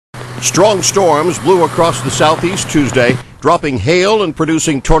Strong storms blew across the southeast Tuesday, dropping hail and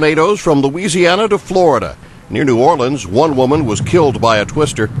producing tornadoes from Louisiana to Florida. Near New Orleans, one woman was killed by a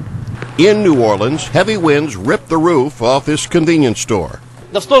twister. In New Orleans, heavy winds ripped the roof off this convenience store.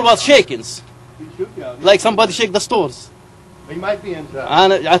 The store was shaking, like somebody shake the stores. He might be inside.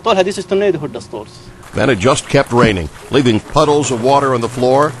 And I thought this is tornado hit the stores. Then it just kept raining, leaving puddles of water on the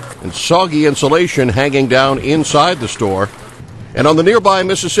floor and soggy insulation hanging down inside the store. And on the nearby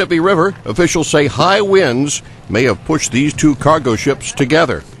Mississippi River, officials say high winds may have pushed these two cargo ships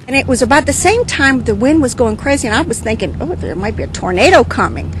together. And it was about the same time the wind was going crazy, and I was thinking, oh, there might be a tornado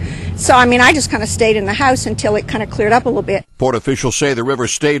coming. So, I just kind of stayed in the house until it kind of cleared up a little bit. Port officials say the river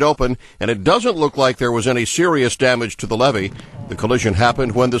stayed open, and it doesn't look like there was any serious damage to the levee. The collision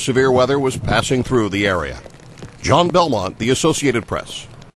happened when the severe weather was passing through the area. John Belmont, The Associated Press.